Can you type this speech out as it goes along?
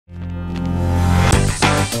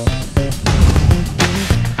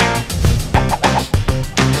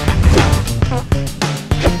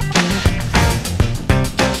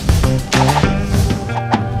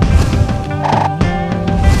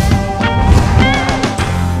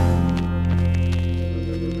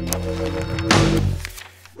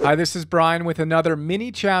Hi, this is Brian with another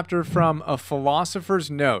mini chapter from A Philosopher's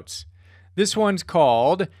Notes. This one's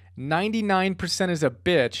called 99% is a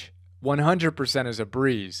bitch, 100% is a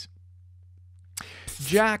breeze.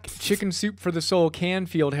 Jack, Chicken Soup for the Soul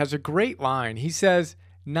Canfield, has a great line. He says,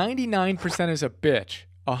 99% is a bitch,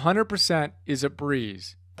 100% is a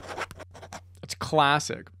breeze. It's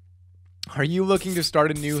classic. Are you looking to start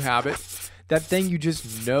a new habit? That thing you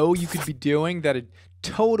just know you could be doing that'd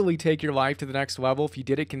totally take your life to the next level if you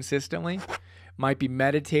did it consistently? Might be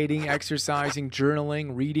meditating, exercising,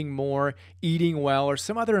 journaling, reading more, eating well, or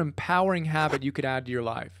some other empowering habit you could add to your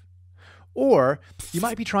life. Or you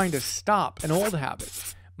might be trying to stop an old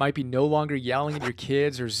habit. Might be no longer yelling at your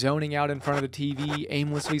kids or zoning out in front of the TV,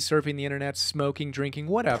 aimlessly surfing the internet, smoking, drinking,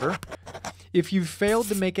 whatever. If you've failed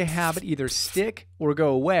to make a habit either stick or go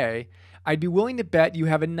away, I'd be willing to bet you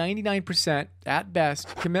have a 99% at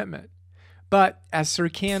best commitment. But as Sir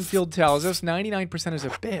Canfield tells us, 99% is a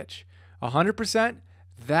bitch. 100%,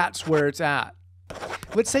 that's where it's at.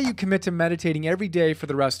 Let's say you commit to meditating every day for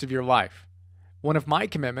the rest of your life. One of my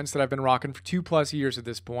commitments that I've been rocking for 2+ years at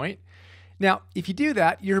this point. Now, if you do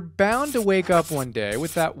that, you're bound to wake up one day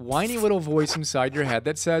with that whiny little voice inside your head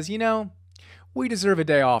that says, we deserve a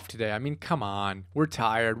day off today. I mean, come on, we're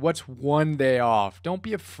tired. What's one day off? Don't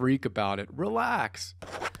be a freak about it. Relax.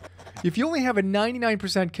 If you only have a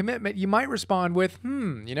 99% commitment, you might respond with,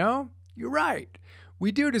 you're right.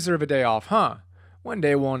 We do deserve a day off, huh? One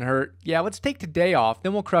day won't hurt. Yeah, let's take today off,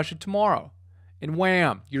 then we'll crush it tomorrow. And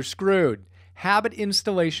wham, you're screwed. Habit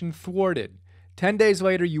installation thwarted. 10 days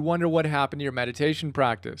later, you wonder what happened to your meditation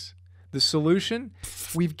practice. The solution?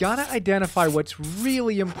 We've got to identify what's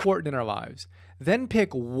really important in our lives. Then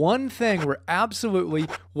pick one thing we're absolutely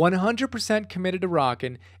 100% committed to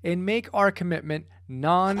rocking and make our commitment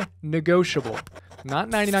non-negotiable. Not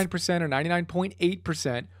 99% or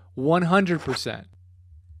 99.8%, 100%.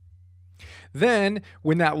 Then,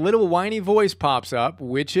 when that little whiny voice pops up,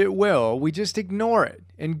 which it will, we just ignore it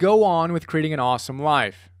and go on with creating an awesome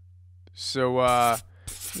life. So,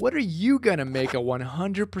 what are you going to make a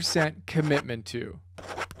 100% commitment to?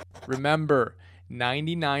 Remember,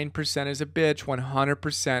 99% is a bitch,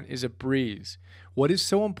 100% is a breeze. What is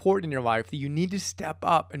so important in your life that you need to step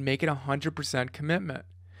up and make it a 100% commitment?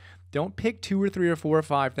 Don't pick 2 or 3 or 4 or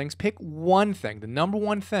 5 things. Pick one thing, the number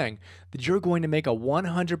one thing that you're going to make a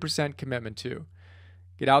 100% commitment to.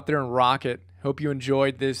 Get out there and rock it. Hope you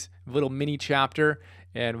enjoyed this little mini chapter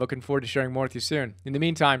and looking forward to sharing more with you soon. In the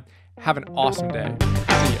meantime, have an awesome day.